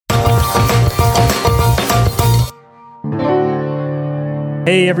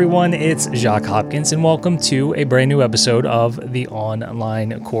Hey everyone, it's Jacques Hopkins and welcome to a brand new episode of the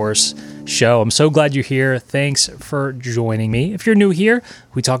Online Course Show. I'm so glad you're here. Thanks for joining me. If you're new here,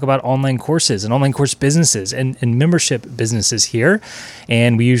 we talk about online courses and online course businesses and membership businesses here,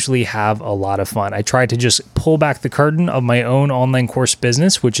 and we usually have a lot of fun. I try to just pull back the curtain of my own online course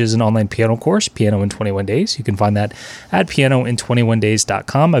business, which is an online piano course, Piano in 21 Days. You can find that at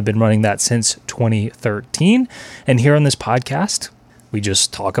pianoin21days.com. I've been running that since 2013, and here on this podcast, we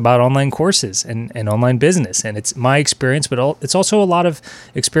just talk about online courses and online business. And it's my experience, but it's also a lot of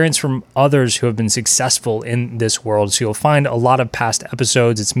experience from others who have been successful in this world. So you'll find a lot of past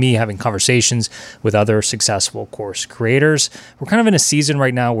episodes. It's me having conversations with other successful course creators. We're kind of in a season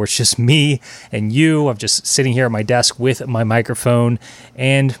right now where it's just me and you. I'm just sitting here at my desk with my microphone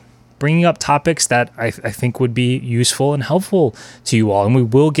and bringing up topics that I think would be useful and helpful to you all. And we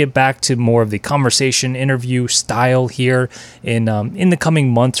will get back to more of the conversation interview style here in the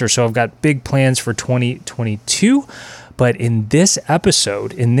coming months or so. I've got big plans for 2022. But in this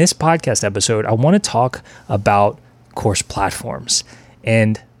podcast episode, I want to talk about course platforms.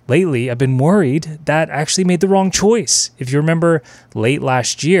 And lately, I've been worried that I actually made the wrong choice. If you remember late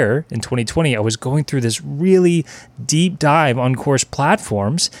last year in 2020, I was going through this really deep dive on course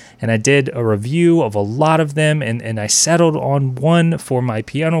platforms, and I did a review of a lot of them, and I settled on one for my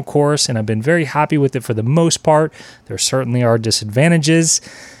piano course, and I've been very happy with it for the most part. There certainly are disadvantages,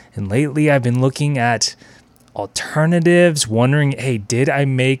 and lately I've been looking at alternatives, wondering, hey, did I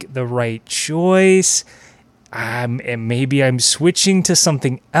make the right choice? And maybe I'm switching to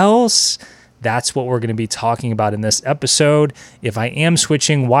something else. That's what we're going to be talking about in this episode. If I am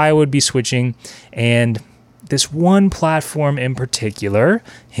switching, why I would be switching, and this one platform in particular,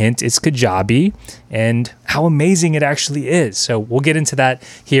 hint, it's Kajabi, and how amazing it actually is. So we'll get into that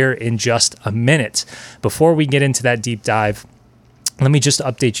here in just a minute. Before we get into that deep dive, let me just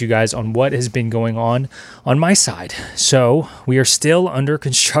update you guys on what has been going on my side. So we are still under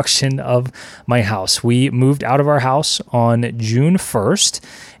construction of my house. We moved out of our house on June 1st,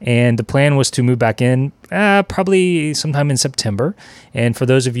 and the plan was to move back in probably sometime in September. And for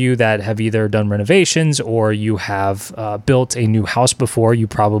those of you that have either done renovations or you have built a new house before, you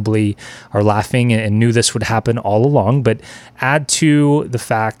probably are laughing and knew this would happen all along. But add to the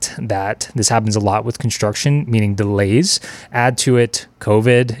fact that this happens a lot with construction, meaning delays, add to it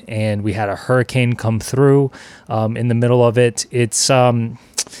COVID, and we had a hurricane come through in the middle of it.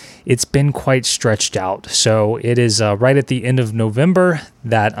 It's been quite stretched out. So it is right at the end of November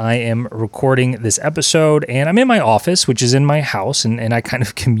that I am recording this episode, and I'm in my office, which is in my house, and I kind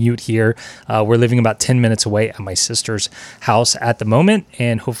of commute here. We're living about 10 minutes away at my sister's house at the moment,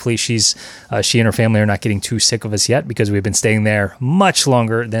 and hopefully she and her family are not getting too sick of us yet, because we've been staying there much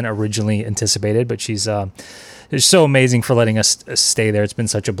longer than originally anticipated, but she's it's so amazing for letting us stay there. It's been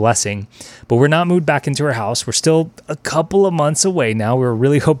such a blessing. But we're not moved back into our house. We're still a couple of months away now. We were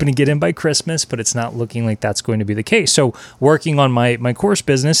really hoping to get in by Christmas, but it's not looking like that's going to be the case. So working on my course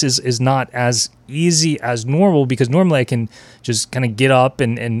business is not as easy as normal, because normally I can just kind of get up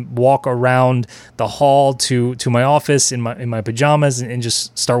and walk around the hall to my office in my pajamas and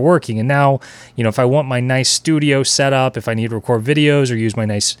just start working. And now, if I want my nice studio set up, if I need to record videos or use my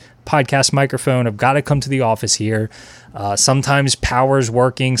nice podcast microphone, I've got to come to the office here. Sometimes power's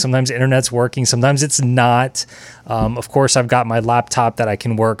working, sometimes internet's working, sometimes it's not. Of course, I've got my laptop that I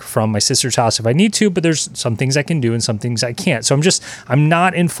can work from my sister's house if I need to, but there's some things I can do and some things I can't. So I'm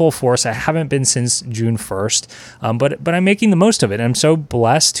not in full force. I haven't been since June 1st, but I'm making the most of it. And I'm so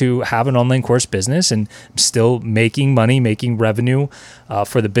blessed to have an online course business, and I'm still making money, making revenue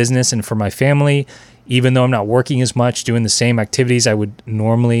for the business and for my family, even though I'm not working as much, doing the same activities I would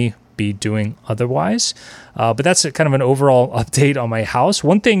normally be doing otherwise. But that's kind of an overall update on my house.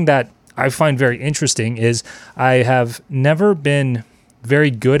 One thing that I find very interesting is I have never been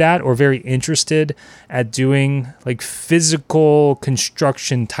very good at or very interested at doing like physical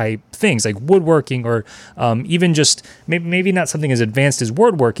construction type things like woodworking, or even just maybe not something as advanced as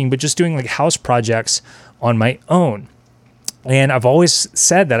woodworking, but just doing like house projects on my own. And I've always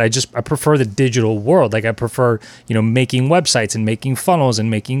said that I prefer the digital world. Like I prefer, making websites and making funnels and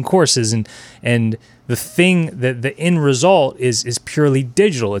making courses, and the thing that the end result is purely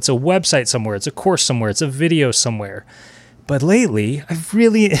digital. It's a website somewhere, it's a course somewhere, it's a video somewhere. But lately, I've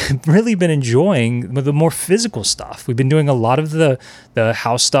really been enjoying the more physical stuff. We've been doing a lot of the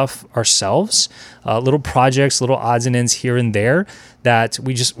house stuff ourselves, little projects, little odds and ends here and there that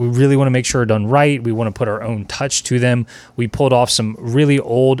we really want to make sure are done right. We want to put our own touch to them. We pulled off some really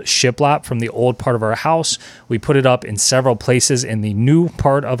old shiplap from the old part of our house. We put it up in several places in the new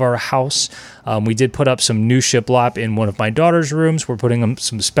part of our house. We did put up some new shiplap in one of my daughter's rooms. We're putting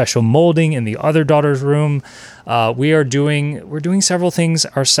some special molding in the other daughter's room. We're doing several things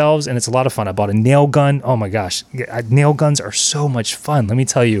ourselves, and it's a lot of fun. I bought a nail gun. Oh my gosh, nail guns are so much fun. Let me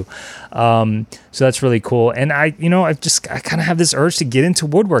tell you. So that's really cool. And I kind of have this urge to get into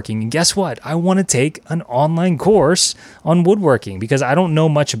woodworking. And guess what? I want to take an online course on woodworking because I don't know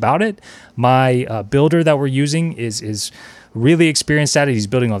much about it. My builder that we're using is really experienced at it. He's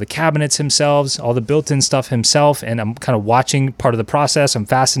building all the cabinets himself, all the built-in stuff himself, and I'm kind of watching part of the process. I'm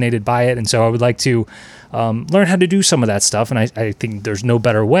fascinated by it, and so I would like to learn how to do some of that stuff, and I think there's no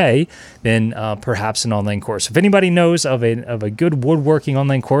better way than perhaps an online course. If anybody knows of a good woodworking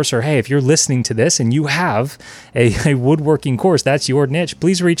online course, or hey, if you're listening to this and you have a woodworking course, that's your niche,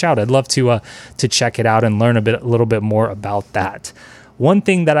 please reach out. I'd love to check it out and learn a little bit more about that. One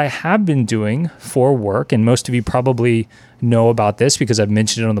thing that I have been doing for work, and most of you probably know about this because I've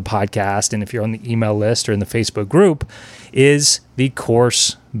mentioned it on the podcast, and if you're on the email list or in the Facebook group, is the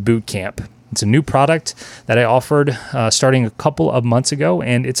Course Bootcamp. It's a new product that I offered starting a couple of months ago,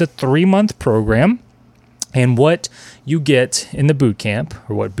 and it's a 3-month program. And what you get in the bootcamp,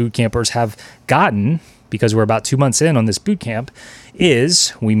 or what boot campers have gotten, because we're about 2 months in on this bootcamp,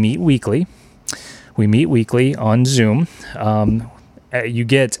 is we meet weekly. We meet weekly on Zoom. You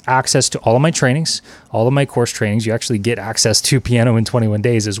get access to all of my trainings, all of my course trainings. You actually get access to Piano in 21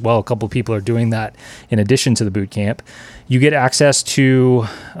 Days as well. A couple of people are doing that in addition to the boot camp. You get access to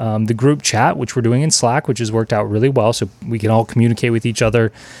the group chat, which we're doing in Slack, which has worked out really well. So we can all communicate with each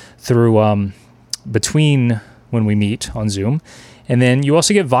other through between when we meet on Zoom. And then you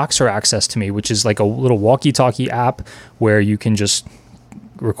also get Voxer access to me, which is like a little walkie-talkie app where you can just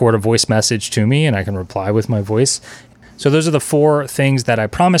record a voice message to me and I can reply with my voice. So those are the 4 things that I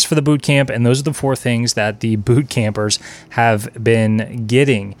promised for the boot camp, and those are the 4 things that the boot campers have been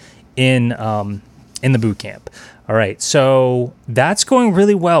getting in the boot camp. All right, so that's going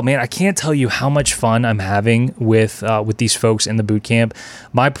really well, man. I can't tell you how much fun I'm having with these folks in the boot camp.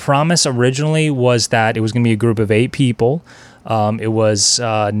 My promise originally was that it was going to be a group of 8 people. It was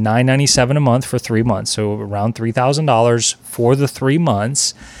 $997 a month for 3 months, so around $3,000 for the 3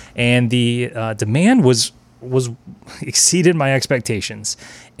 months, and the demand was exceeded my expectations.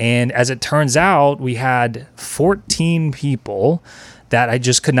 And as it turns out, we had 14 people that I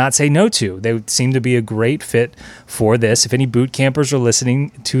just could not say no to. They seem to be a great fit for this. If any boot campers are listening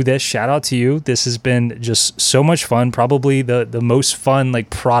to this, shout out to you. This has been just so much fun, probably the most fun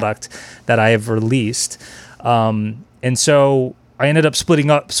product that I have released. And so I ended up splitting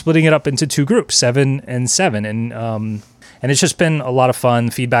it up into 2 groups, 7 and 7. And it's just been a lot of fun.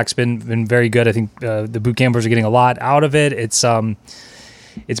 The feedback's been very good. I think the boot campers are getting a lot out of it.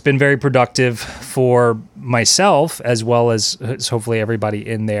 It's been very productive for myself as well as hopefully everybody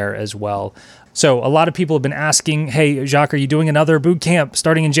in there as well. So a lot of people have been asking, hey, Jacques, are you doing another boot camp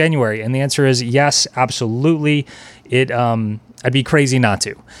starting in January? And the answer is yes, absolutely. I'd be crazy not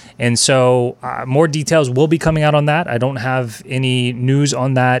to. And so more details will be coming out on that. I don't have any news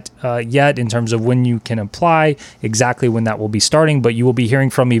on that yet in terms of when you can apply, exactly when that will be starting, but you will be hearing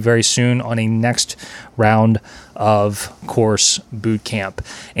from me very soon on a next round of course boot camp.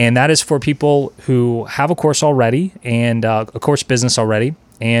 And that is for people who have a course already and a course business already,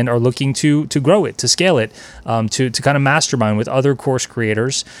 and are looking to grow it, to scale it, to kind of mastermind with other course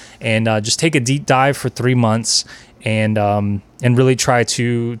creators, and just take a deep dive for 3 months and really try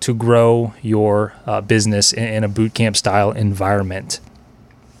to grow your business in a bootcamp style environment.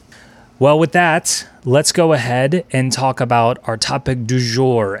 Well, with that, let's go ahead and talk about our topic du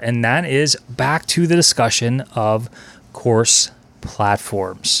jour, and that is back to the discussion of course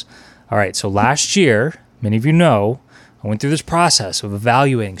platforms. All right, so last year, many of you know, I went through this process of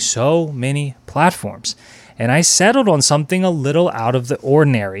evaluating so many platforms, and I settled on something a little out of the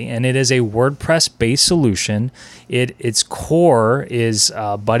ordinary, and it is a WordPress-based solution. Its core is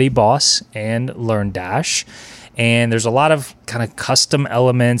Buddy Boss and LearnDash, and there's a lot of kind of custom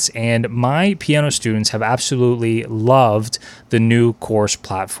elements, and my piano students have absolutely loved the new course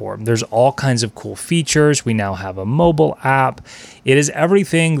platform. There's all kinds of cool features. We now have a mobile app. It is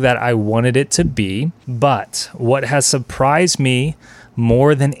everything that I wanted it to be, but what has surprised me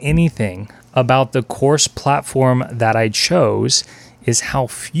more than anything about the course platform that I chose is how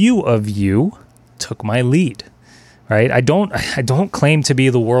few of you took my lead. right? I don't claim to be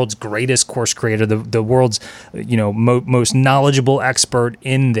the world's greatest course creator, the world's most knowledgeable expert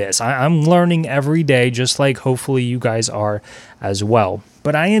in this. I'm learning every day, just like hopefully you guys are as well.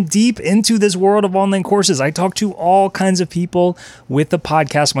 But I am deep into this world of online courses. I talk to all kinds of people with the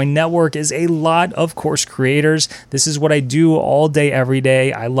podcast. My network is a lot of course creators. This is what I do all day, every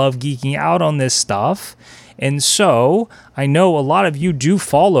day. I love geeking out on this stuff. And so I know a lot of you do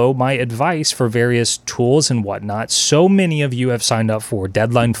follow my advice for various tools and whatnot. So many of you have signed up for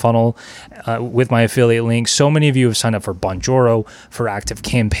Deadline Funnel with my affiliate link. So many of you have signed up for Bonjoro, for Active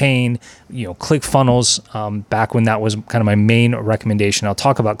Campaign, ClickFunnels, back when that was kind of my main recommendation. I'll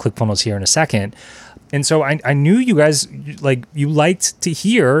talk about ClickFunnels here in a second. And so I knew you guys, you liked to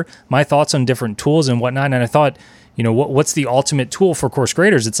hear my thoughts on different tools and whatnot. And I thought, what's the ultimate tool for course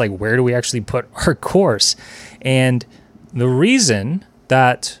creators? It's like, where do we actually put our course? And the reason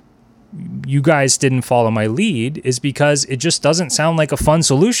that you guys didn't follow my lead is because it just doesn't sound like a fun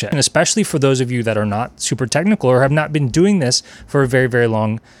solution, and especially for those of you that are not super technical or have not been doing this for a very, very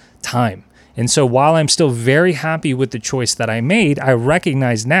long time. And so while I'm still very happy with the choice that I made, I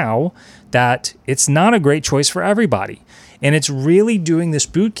recognize now that it's not a great choice for everybody. And it's really doing this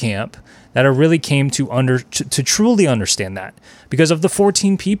boot camp that I really came to truly understand that. Because of the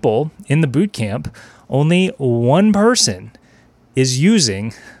 14 people in the boot camp, only one person is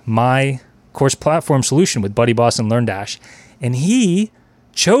using my course platform solution with BuddyBoss and LearnDash, and he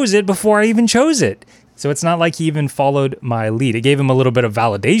chose it before I even chose it. So it's not like he even followed my lead. It gave him a little bit of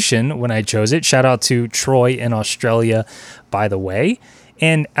validation when I chose it. Shout out to Troy in Australia, by the way.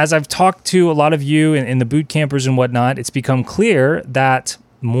 And as I've talked to a lot of you in the boot campers and whatnot, it's become clear that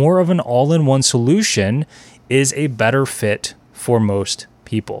more of an all-in-one solution is a better fit for most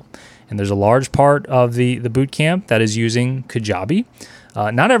people. And there's a large part of the boot camp that is using Kajabi.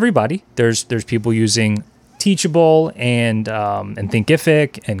 Not everybody. There's people using Teachable and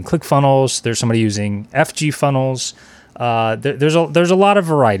Thinkific and ClickFunnels. There's somebody using FG Funnels. There's a lot of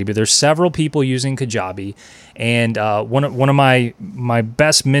variety, but there's several people using Kajabi. And one of my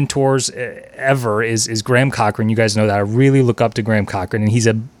best mentors ever is Graham Cochran. You guys know that I really look up to Graham Cochran, and he's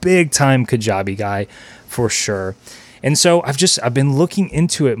a big time Kajabi guy for sure. And so I've been looking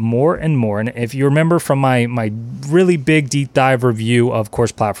into it more and more. And if you remember from my really big deep dive review of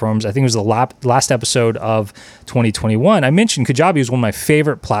course platforms, I think it was the last episode of 2021, I mentioned Kajabi was one of my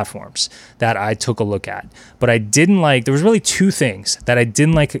favorite platforms that I took a look at. But there was really two things that I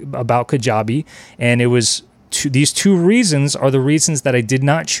didn't like about Kajabi, and it was these two reasons are the reasons that I did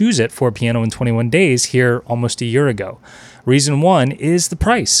not choose it for Piano in 21 Days here almost a year ago. Reason one is the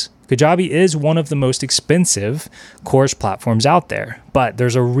price. Kajabi is one of the most expensive course platforms out there, but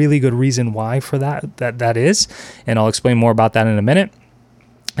there's a really good reason why for that is, and I'll explain more about that in a minute.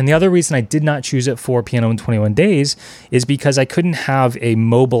 And the other reason I did not choose it for Piano in 21 Days is because I couldn't have a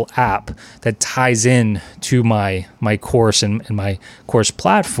mobile app that ties in to my course and my course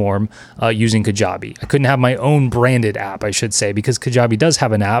platform using Kajabi. I couldn't have my own branded app, I should say, because Kajabi does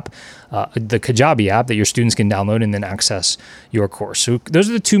have an app, the Kajabi app that your students can download and then access your course. So those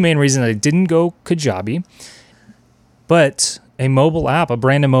are the two main reasons I didn't go Kajabi. But a mobile app, a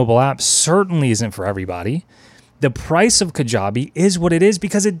branded mobile app, certainly isn't for everybody. The price of Kajabi is what it is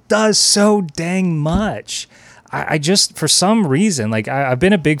because it does so dang much. I just, for some reason, I've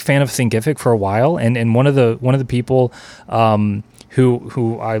been a big fan of Thinkific for a while, and one of the people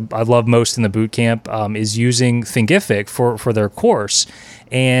who I love most in the boot camp is using Thinkific for their course,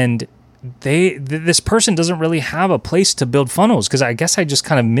 and this person doesn't really have a place to build funnels, because I guess I just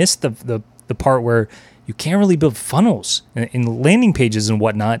kind of missed the part where you can't really build funnels in landing pages and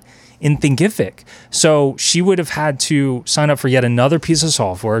whatnot in Thinkific. So she would have had to sign up for yet another piece of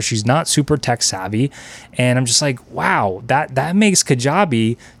software. She's not super tech savvy. And I'm just like, wow, that makes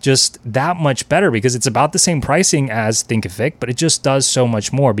Kajabi just that much better, because it's about the same pricing as Thinkific, but it just does so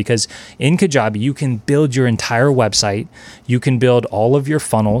much more, because in Kajabi, you can build your entire website. You can build all of your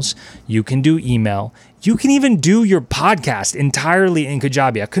funnels. You can do email. You can even do your podcast entirely in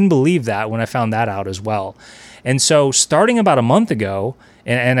Kajabi. I couldn't believe that when I found that out as well. And so starting about a month ago,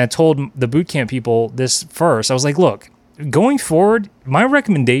 and I told the bootcamp people this first, I was like, look, going forward, my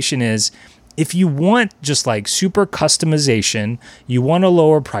recommendation is if you want just super customization, you want a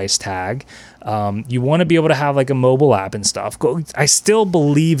lower price tag, you want to be able to have a mobile app and stuff. I still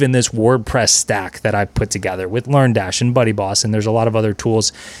believe in this WordPress stack that I put together with LearnDash and BuddyBoss, and there's a lot of other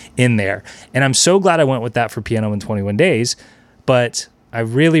tools in there. And I'm so glad I went with that for Piano in 21 Days. But I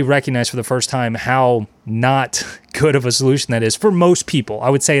really recognize for the first time how not good of a solution that is for most people. I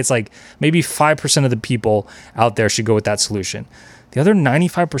would say it's like maybe 5% of the people out there should go with that solution. The other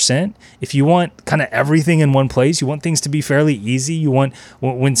 95%, if you want kind of everything in one place, you want things to be fairly easy, you want,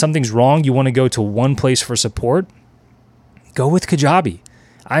 when something's wrong, you want to go to one place for support, go with Kajabi.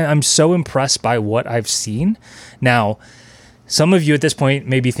 I'm so impressed by what I've seen. Now, some of you at this point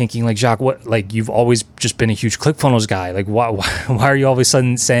may be thinking like, Jacques, what, like you've always just been a huge ClickFunnels guy. Like why are you all of a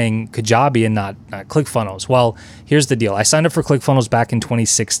sudden saying Kajabi and not ClickFunnels? Well, here's the deal. I signed up for ClickFunnels back in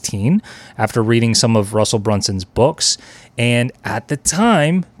 2016 after reading some of Russell Brunson's books. And at the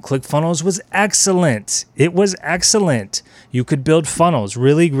time, ClickFunnels was excellent. It was excellent. You could build funnels,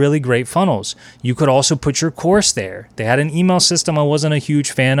 really, really great funnels. You could also put your course there. They had an email system I wasn't a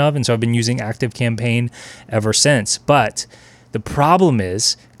huge fan of, and so I've been using ActiveCampaign ever since. But the problem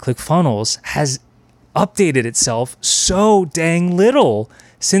is ClickFunnels has updated itself so dang little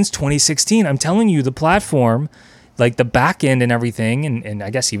since 2016. I'm telling you, the platform, like the back end and everything, and I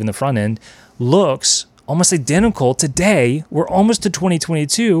guess even the front end, looks almost identical today. We're almost to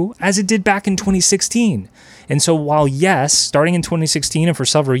 2022 as it did back in 2016. And so while yes, starting in 2016 and for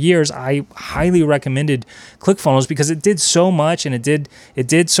several years, I highly recommended ClickFunnels because it did so much and it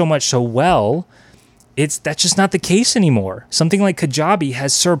did so much so well. That's just not the case anymore. Something like Kajabi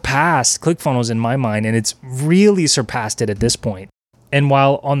has surpassed ClickFunnels in my mind, and it's really surpassed it at this point. And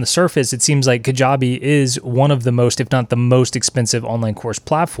while on the surface, it seems like Kajabi is one of the most, if not the most expensive online course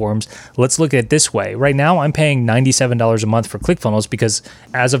platforms, let's look at it this way. Right now, I'm paying $97 a month for ClickFunnels because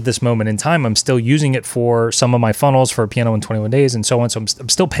as of this moment in time, I'm still using it for some of my funnels for Piano in 21 Days and so on. So I'm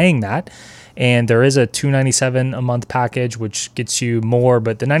still paying that. And there is a $297 a month package, which gets you more,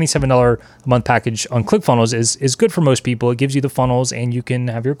 but the $97 a month package on ClickFunnels is good for most people. It gives you the funnels and you can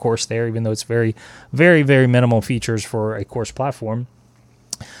have your course there, even though it's very, very, very minimal features for a course platform.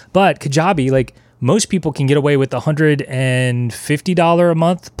 But Kajabi, like most people can get away with the $150 a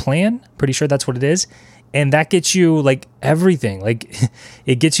month plan. Pretty sure that's what it is. And that gets you like everything. Like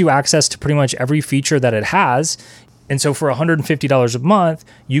it gets you access to pretty much every feature that it has. And so for $150 a month,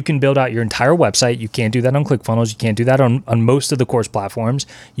 you can build out your entire website. You can't do that on ClickFunnels. You can't do that on most of the course platforms.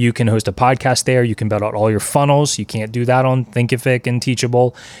 You can host a podcast there. You can build out all your funnels. You can't do that on Thinkific and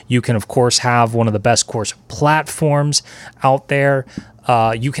Teachable. You can, of course, have one of the best course platforms out there.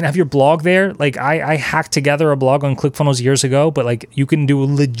 You can have your blog there. Like I hacked together a blog on ClickFunnels years ago, but like you can do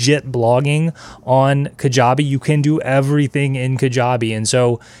legit blogging on Kajabi. You can do everything in Kajabi. And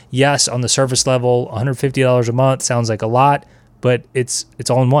so yes, on the surface level, $150 a month sounds like a lot, but it's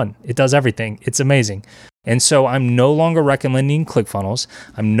all in one. It does everything. It's amazing. And so I'm no longer recommending ClickFunnels.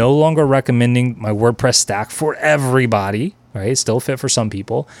 I'm no longer recommending my WordPress stack for everybody. Right, it's still fit for some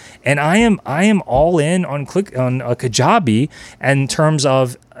people, and I am all in on Kajabi in terms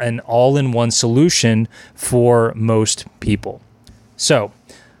of an all-in-one solution for most people. So,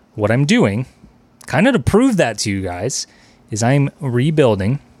 what I'm doing, kind of to prove that to you guys, is I'm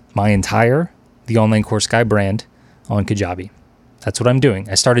rebuilding my entire The Online Course Guy brand on Kajabi. That's what I'm doing.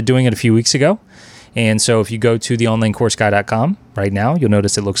 I started doing it a few weeks ago. And so if you go to theonlinecourseguy.com right now, you'll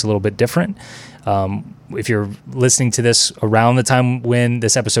notice it looks a little bit different. If you're listening to this around the time when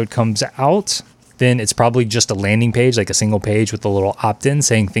this episode comes out, then it's probably just a landing page, like a single page with a little opt-in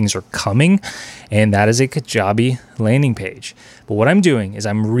saying things are coming. And that is a Kajabi landing page. But what I'm doing is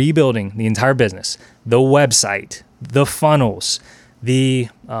I'm rebuilding the entire business, the website, the funnels, the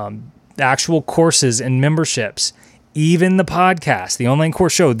actual courses and memberships, even the podcast, the online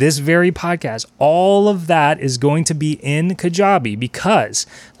course show, this very podcast, all of that is going to be in Kajabi because,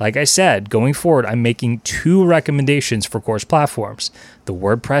 like I said, going forward, I'm making two recommendations for course platforms, the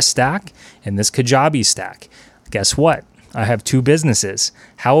WordPress stack and this Kajabi stack. Guess what? I have two businesses.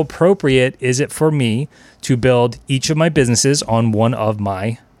 How appropriate is it for me to build each of my businesses on one of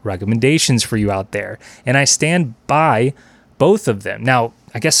my recommendations for you out there? And I stand by both of them. Now,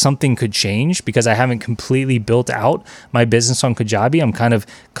 I guess something could change because I haven't completely built out my business on Kajabi. I'm kind of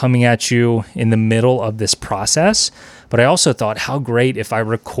coming at you in the middle of this process. But I also thought, how great if I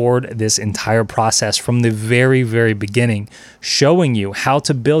record this entire process from the very, very beginning, showing you how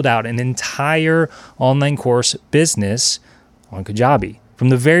to build out an entire online course business on Kajabi from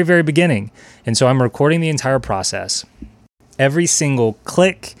the very, very beginning. And so I'm recording the entire process. Every single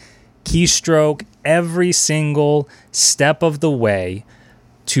click, keystroke, every single step of the way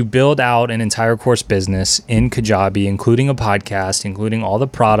to build out an entire course business in Kajabi, including a podcast, including all the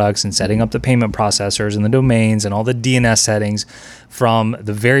products and setting up the payment processors and the domains and all the DNS settings, from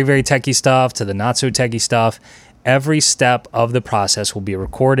the very, very techie stuff to the not so techie stuff. Every step of the process will be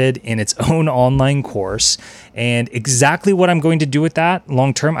recorded in its own online course. And exactly what I'm going to do with that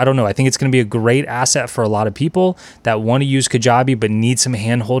long term, I don't know. I think it's going to be a great asset for a lot of people that want to use Kajabi but need some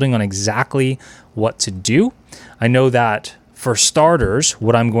hand holding on exactly what to do. I know that for starters,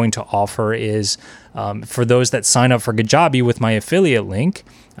 what I'm going to offer is for those that sign up for Kajabi with my affiliate link,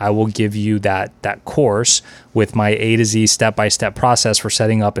 I will give you that course with my A to Z step-by-step process for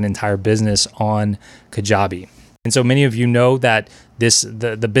setting up an entire business on Kajabi. And so many of you know that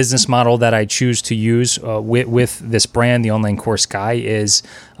the business model that I choose to use with this brand, the Online Course Guy, is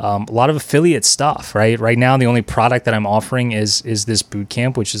a lot of affiliate stuff, right? Right now, the only product that I'm offering is this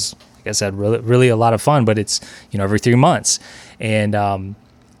bootcamp, which is, like I said, really a lot of fun, but it's every 3 months.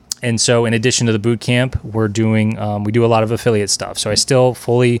 And so in addition to the bootcamp, we do a lot of affiliate stuff. So I still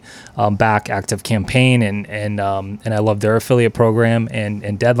fully back Active Campaign and I love their affiliate program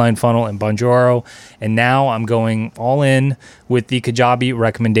and Deadline Funnel and Bonjoro. And now I'm going all in with the Kajabi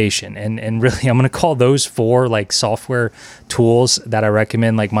recommendation. And really, I'm going to call those 4 like software tools that I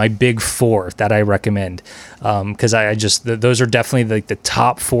recommend, like my big 4 that I recommend. Because those are definitely like the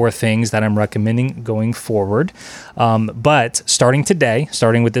top 4 things that I'm recommending going forward. But starting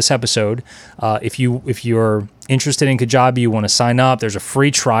with this episode, if you're interested in Kajabi, you want to sign up, there's a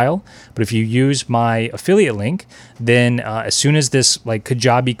free trial. But if you use my affiliate link, then as soon as this like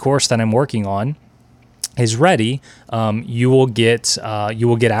Kajabi course that I'm working on is ready, you will get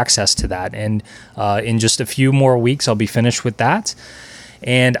access to that. And in just a few more weeks, I'll be finished with that.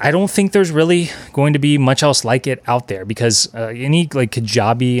 And I don't think there's really going to be much else like it out there, because any like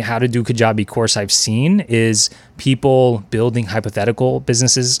Kajabi, how to do Kajabi course I've seen is people building hypothetical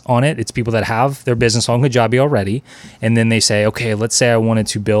businesses on it. It's people that have their business on Kajabi already. And then they say, okay, let's say I wanted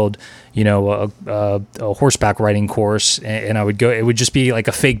to build, a horseback riding course, and it would just be like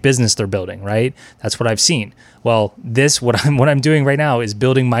a fake business they're building, right? That's what I've seen. Well, what I'm doing right now is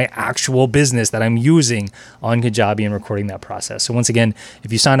building my actual business that I'm using on Kajabi and recording that process. So once again,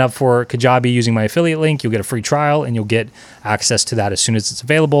 if you sign up for Kajabi using my affiliate link, you'll get a free trial and you'll get access to that as soon as it's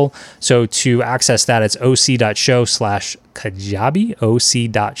available. So to access that, it's oc.show/Kajabi,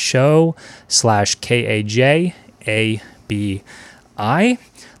 oc.show/KAJABI.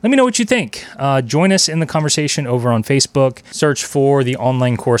 Let me know what you think. Join us in the conversation over on Facebook. Search for the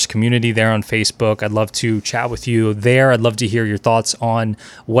Online Course Community there on Facebook. I'd love to chat with you there. I'd love to hear your thoughts on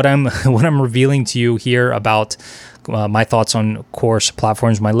what I'm revealing to you here about my thoughts on course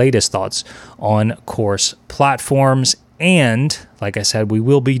platforms, my latest thoughts on course platforms. And like I said, we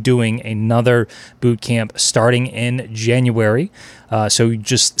will be doing another bootcamp starting in January. So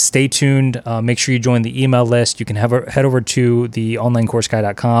just stay tuned. Make sure you join the email list. You can head over to the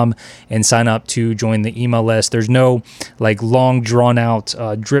onlinecourseguy.com and sign up to join the email list. There's no like long drawn out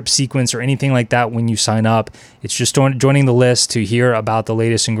drip sequence or anything like that when you sign up. It's just joining the list to hear about the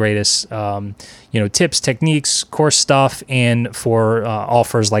latest and greatest tips, techniques, course stuff, and for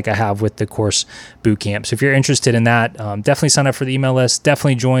offers like I have with the course bootcamp. So if you're interested in that, definitely sign up for the email list.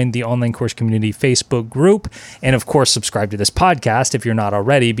 Definitely join the Online Course Community Facebook group. And of course, subscribe to this podcast if you're not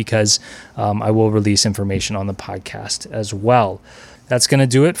already, because I will release information on the podcast as well. That's going to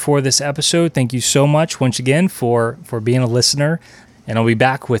do it for this episode. Thank you so much once again for being a listener. And I'll be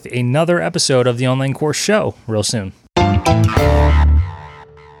back with another episode of the Online Course Show real soon.